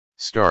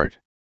Start.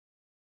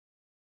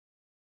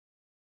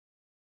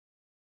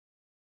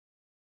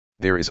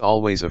 There is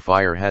always a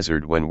fire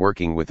hazard when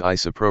working with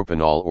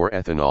isopropanol or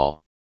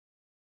ethanol.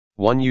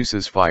 One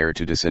uses fire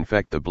to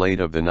disinfect the blade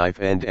of the knife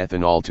and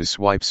ethanol to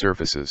swipe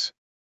surfaces.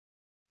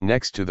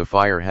 Next to the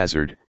fire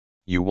hazard,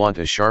 you want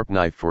a sharp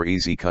knife for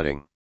easy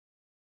cutting.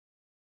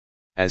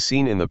 As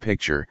seen in the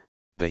picture,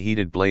 the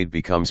heated blade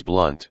becomes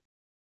blunt.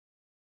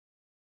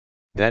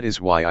 That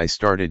is why I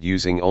started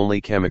using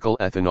only chemical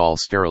ethanol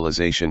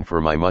sterilization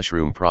for my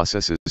mushroom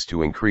processes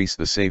to increase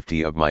the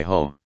safety of my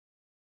home.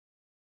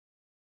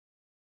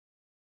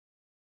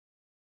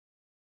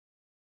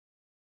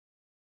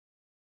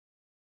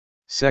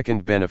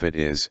 Second benefit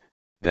is,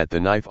 that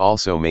the knife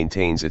also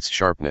maintains its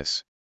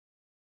sharpness.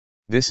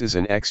 This is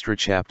an extra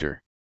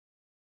chapter.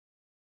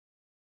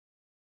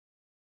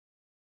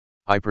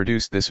 I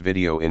produced this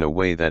video in a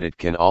way that it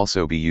can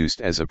also be used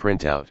as a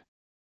printout.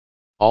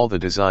 All the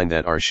design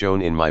that are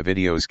shown in my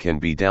videos can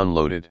be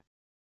downloaded.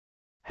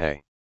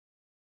 Hey.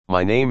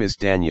 My name is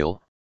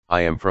Daniel,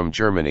 I am from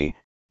Germany,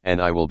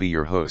 and I will be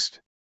your host.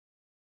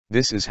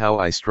 This is how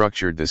I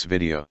structured this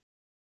video.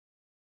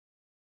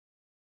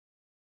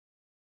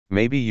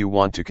 Maybe you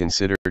want to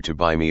consider to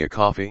buy me a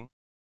coffee?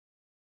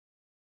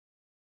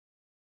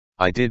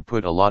 I did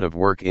put a lot of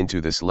work into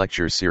this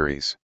lecture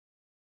series.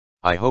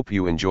 I hope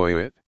you enjoy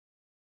it.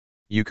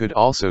 You could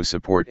also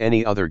support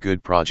any other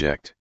good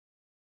project.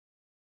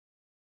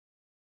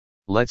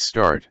 Let's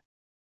start.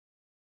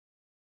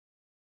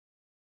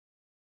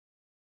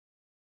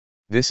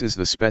 This is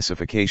the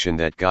specification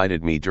that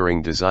guided me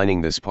during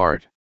designing this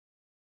part.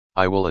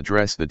 I will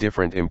address the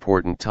different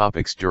important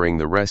topics during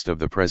the rest of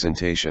the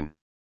presentation.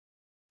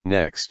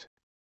 Next.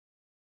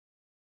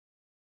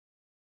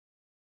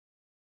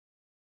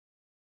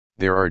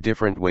 There are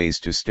different ways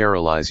to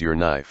sterilize your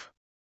knife.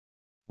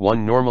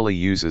 One normally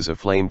uses a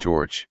flame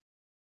torch.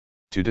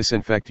 To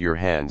disinfect your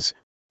hands,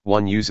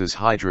 one uses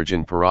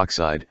hydrogen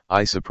peroxide,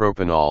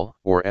 isopropanol,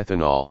 or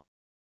ethanol.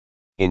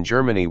 In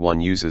Germany one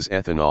uses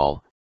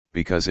ethanol,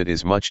 because it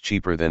is much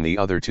cheaper than the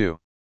other two.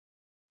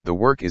 The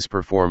work is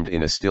performed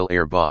in a still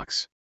air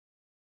box.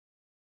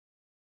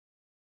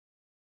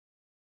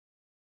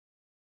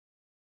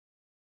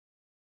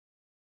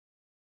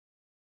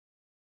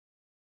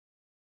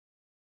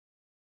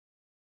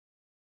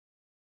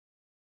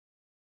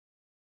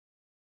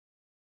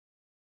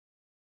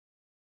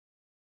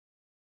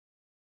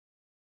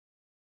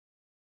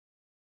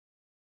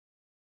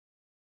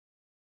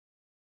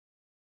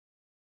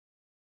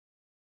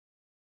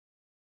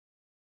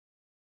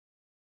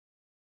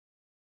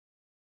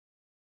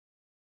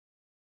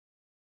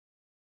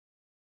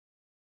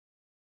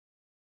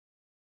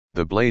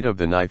 The blade of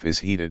the knife is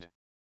heated.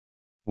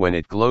 When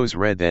it glows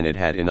red, then it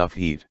had enough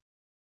heat.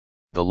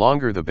 The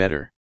longer the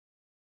better.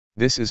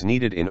 This is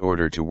needed in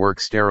order to work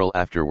sterile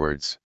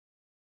afterwards.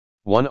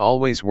 One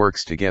always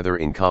works together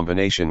in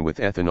combination with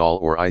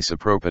ethanol or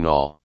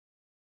isopropanol.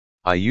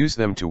 I use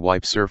them to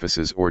wipe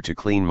surfaces or to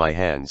clean my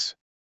hands.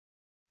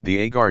 The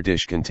agar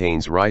dish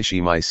contains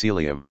reishi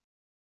mycelium.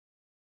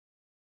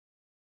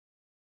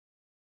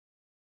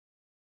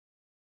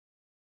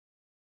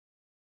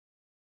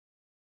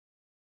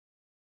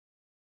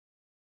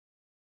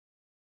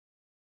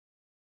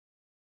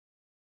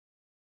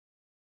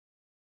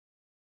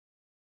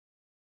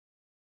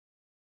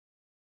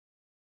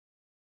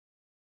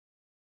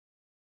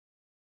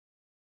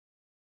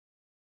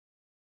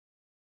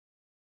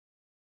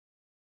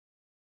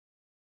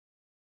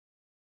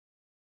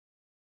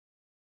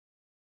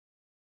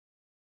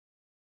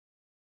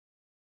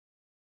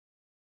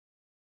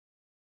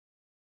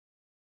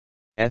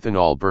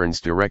 Ethanol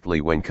burns directly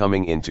when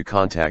coming into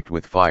contact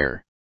with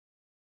fire.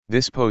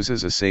 This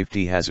poses a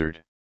safety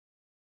hazard.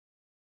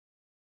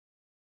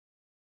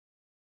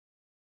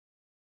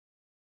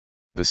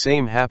 The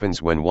same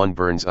happens when one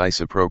burns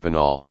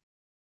isopropanol.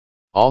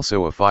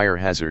 Also a fire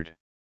hazard.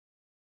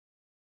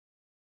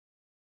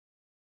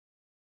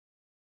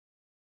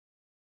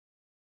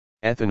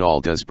 Ethanol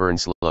does burn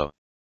slow.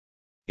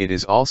 It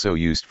is also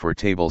used for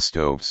table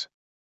stoves.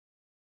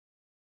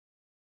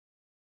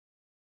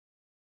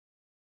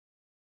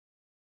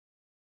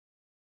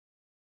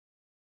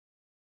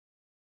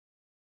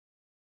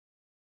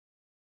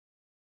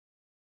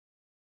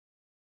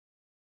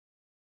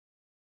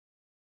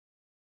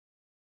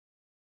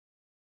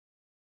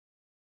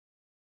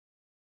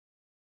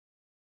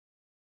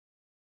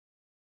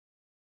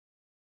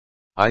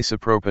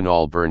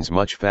 Isopropanol burns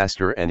much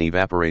faster and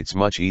evaporates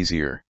much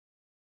easier.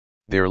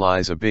 There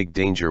lies a big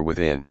danger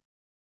within.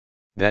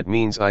 That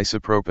means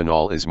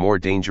isopropanol is more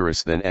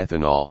dangerous than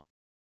ethanol.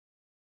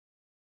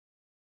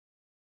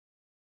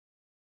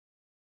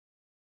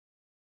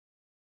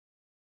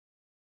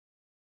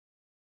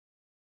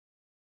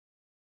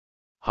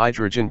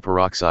 Hydrogen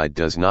peroxide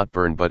does not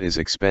burn but is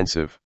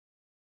expensive.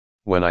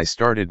 When I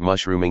started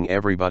mushrooming,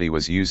 everybody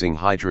was using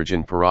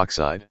hydrogen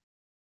peroxide.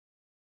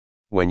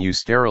 When you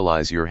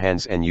sterilize your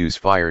hands and use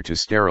fire to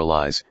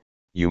sterilize,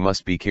 you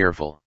must be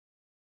careful.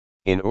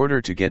 In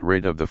order to get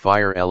rid of the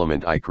fire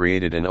element, I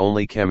created an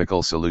only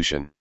chemical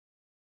solution.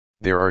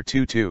 There are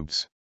two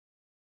tubes.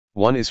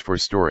 One is for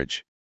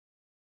storage.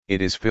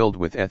 It is filled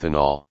with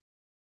ethanol.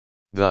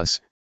 Thus,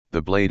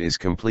 the blade is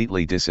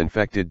completely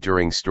disinfected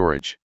during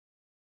storage.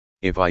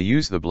 If I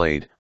use the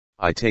blade,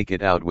 I take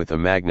it out with a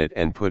magnet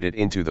and put it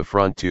into the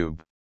front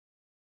tube.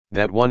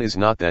 That one is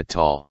not that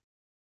tall.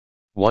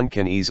 One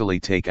can easily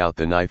take out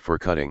the knife for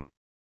cutting.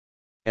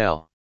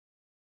 L.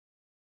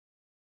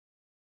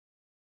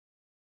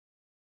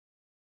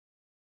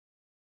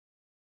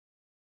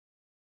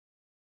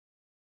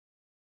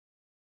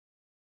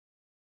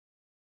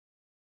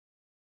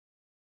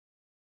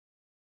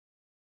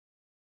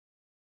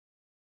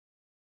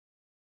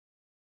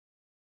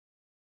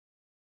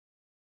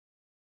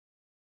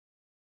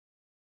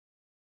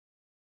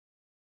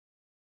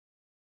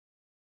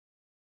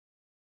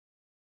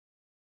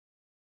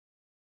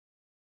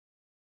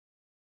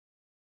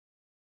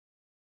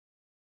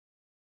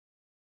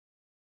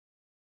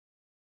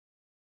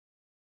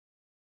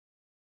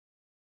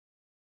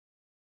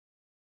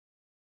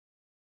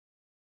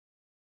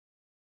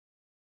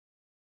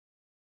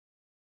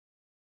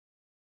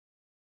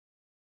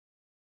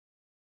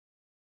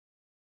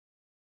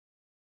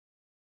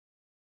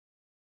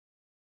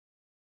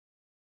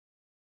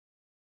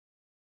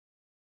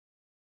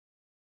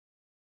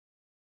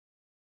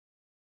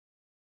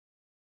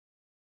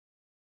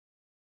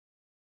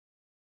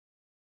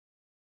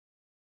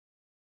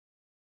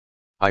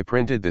 I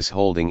printed this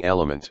holding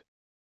element.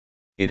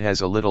 It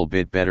has a little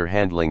bit better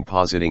handling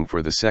positing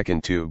for the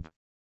second tube.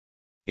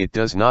 It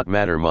does not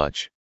matter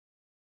much.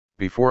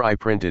 Before I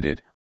printed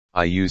it,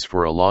 I used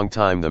for a long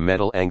time the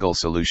metal angle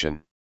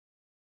solution.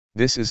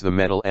 This is the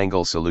metal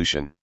angle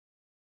solution.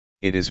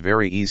 It is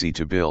very easy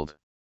to build.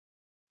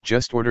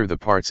 Just order the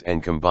parts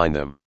and combine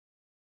them.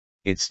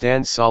 It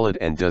stands solid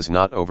and does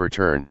not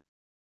overturn.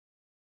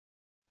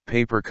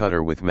 Paper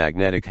cutter with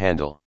magnetic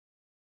handle.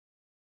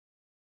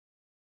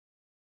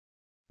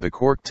 The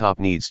cork top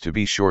needs to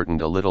be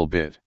shortened a little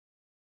bit.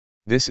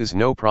 This is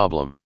no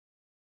problem.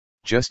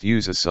 Just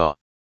use a saw.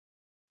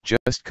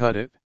 Just cut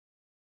it.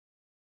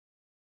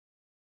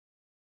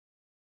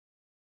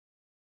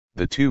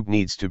 The tube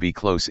needs to be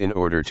close in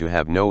order to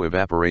have no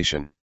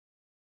evaporation.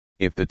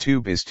 If the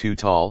tube is too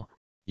tall,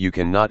 you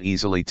cannot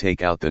easily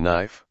take out the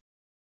knife.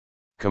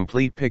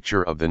 Complete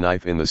picture of the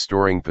knife in the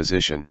storing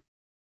position.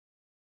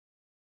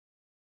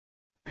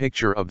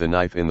 Picture of the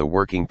knife in the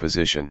working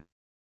position.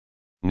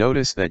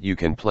 Notice that you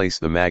can place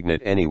the magnet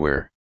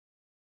anywhere.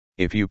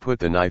 If you put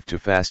the knife too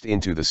fast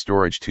into the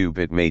storage tube,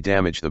 it may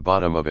damage the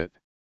bottom of it.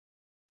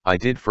 I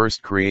did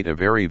first create a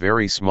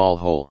very small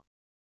hole.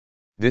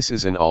 This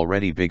is an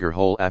already bigger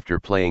hole after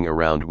playing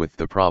around with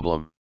the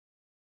problem.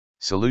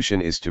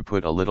 Solution is to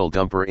put a little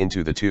dumper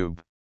into the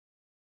tube.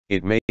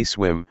 It may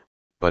swim,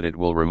 but it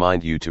will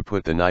remind you to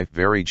put the knife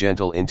very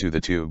gentle into the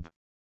tube.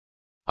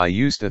 I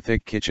used a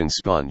thick kitchen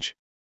sponge.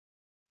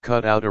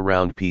 Cut out a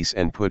round piece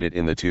and put it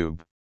in the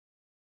tube.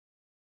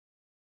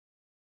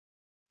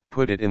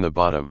 Put it in the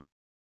bottom.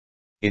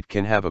 It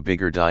can have a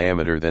bigger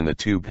diameter than the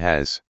tube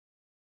has.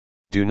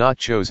 Do not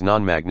choose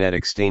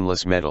non-magnetic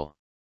stainless metal.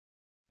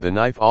 The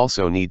knife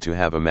also need to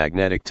have a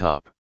magnetic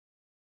top.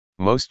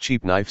 Most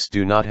cheap knives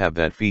do not have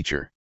that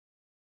feature.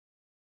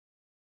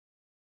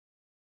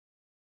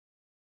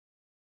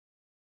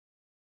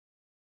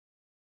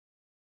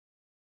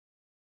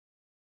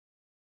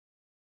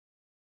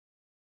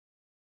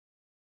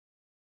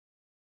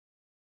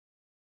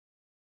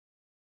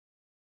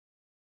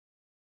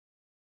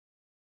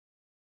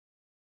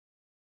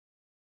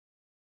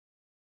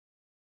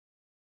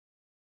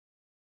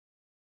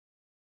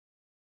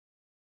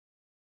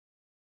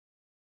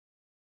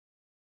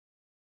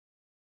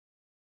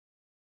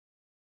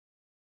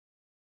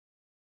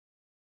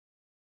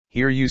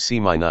 Here you see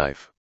my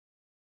knife.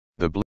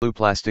 The blue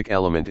plastic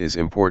element is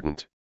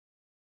important.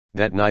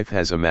 That knife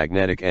has a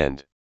magnetic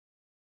end.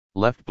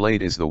 Left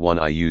blade is the one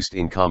I used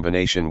in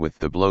combination with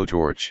the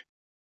blowtorch.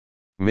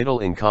 Middle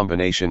in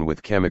combination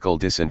with chemical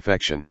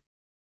disinfection.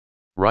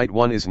 Right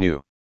one is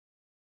new.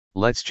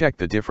 Let's check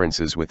the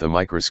differences with a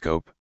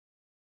microscope.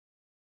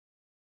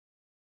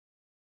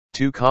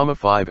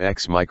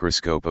 2,5x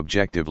microscope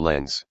objective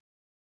lens.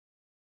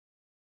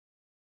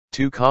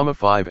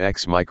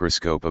 2,5x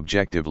microscope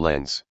objective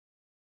lens.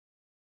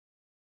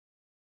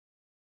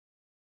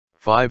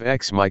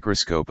 5x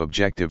microscope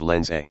objective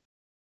lens A.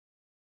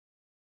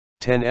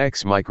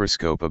 10x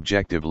microscope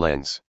objective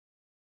lens.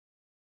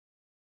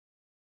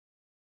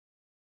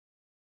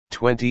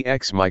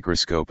 20x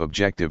microscope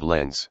objective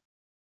lens.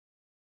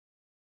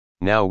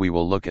 Now we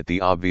will look at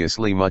the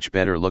obviously much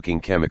better looking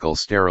chemical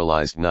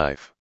sterilized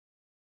knife.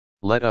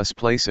 Let us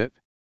place it.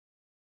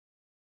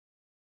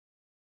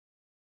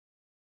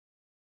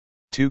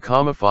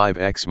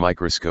 2,5x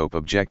microscope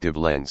objective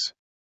lens.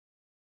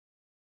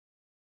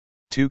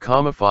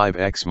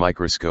 2,5x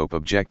microscope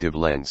objective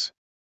lens.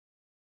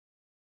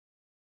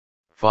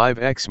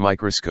 5x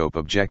microscope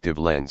objective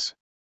lens.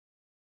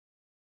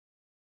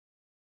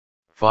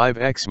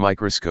 5x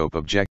microscope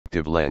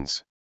objective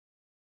lens.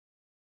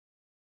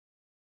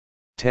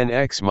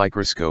 10x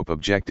microscope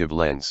objective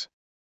lens.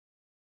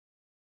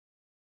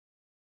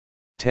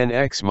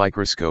 10x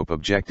microscope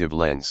objective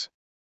lens.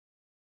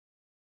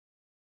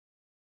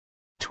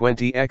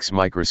 20x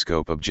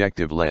microscope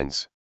objective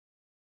lens.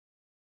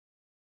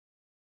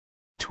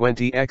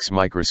 20x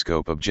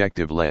microscope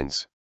objective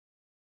lens.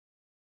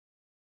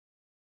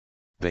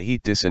 The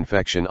heat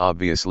disinfection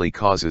obviously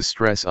causes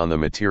stress on the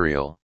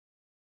material.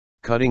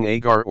 Cutting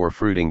agar or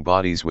fruiting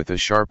bodies with a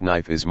sharp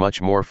knife is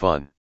much more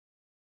fun.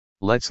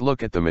 Let's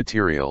look at the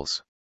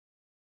materials.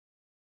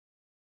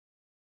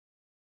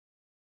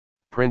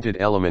 Printed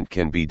element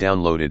can be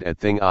downloaded at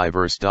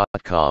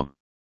thingiverse.com.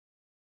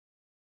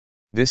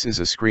 This is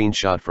a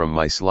screenshot from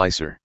my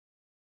slicer.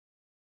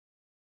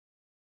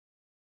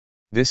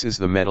 This is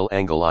the metal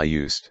angle I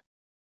used.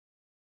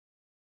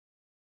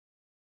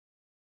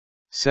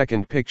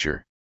 Second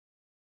picture.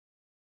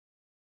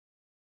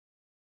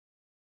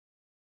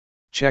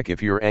 Check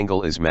if your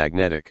angle is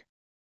magnetic.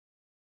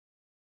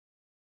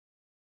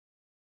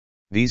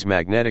 These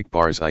magnetic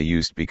bars I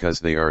used because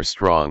they are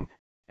strong,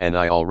 and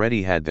I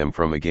already had them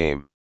from a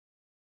game.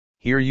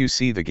 Here you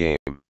see the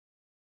game.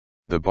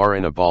 The bar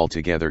and a ball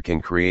together can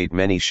create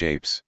many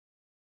shapes.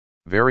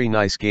 Very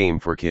nice game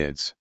for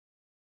kids.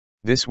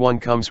 This one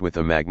comes with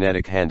a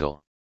magnetic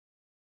handle.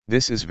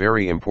 This is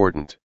very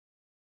important.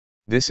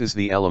 This is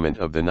the element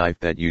of the knife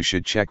that you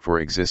should check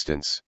for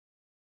existence.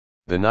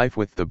 The knife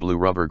with the blue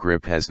rubber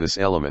grip has this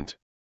element.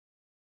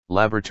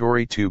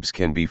 Laboratory tubes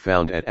can be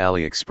found at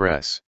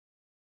AliExpress.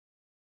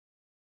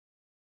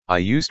 I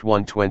used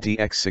 120x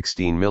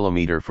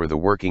 16mm for the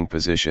working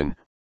position,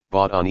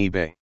 bought on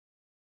eBay.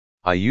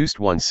 I used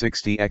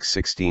 160x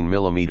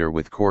 16mm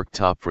with cork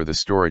top for the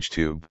storage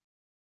tube.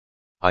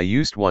 I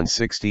used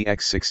 160x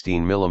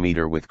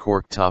 16mm with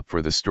cork top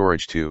for the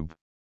storage tube.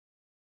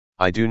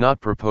 I do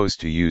not propose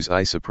to use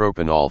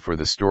isopropanol for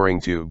the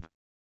storing tube.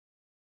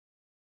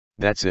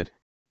 That's it,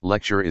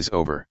 lecture is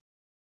over.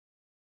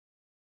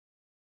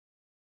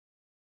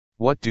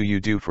 What do you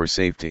do for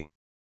safety?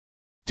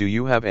 Do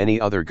you have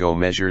any other go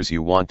measures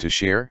you want to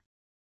share?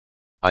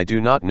 I do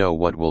not know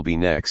what will be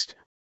next,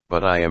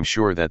 but I am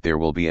sure that there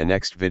will be a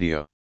next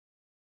video.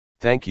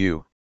 Thank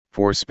you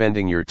for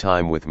spending your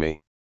time with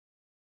me.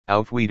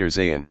 Auf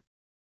Wiedersehen.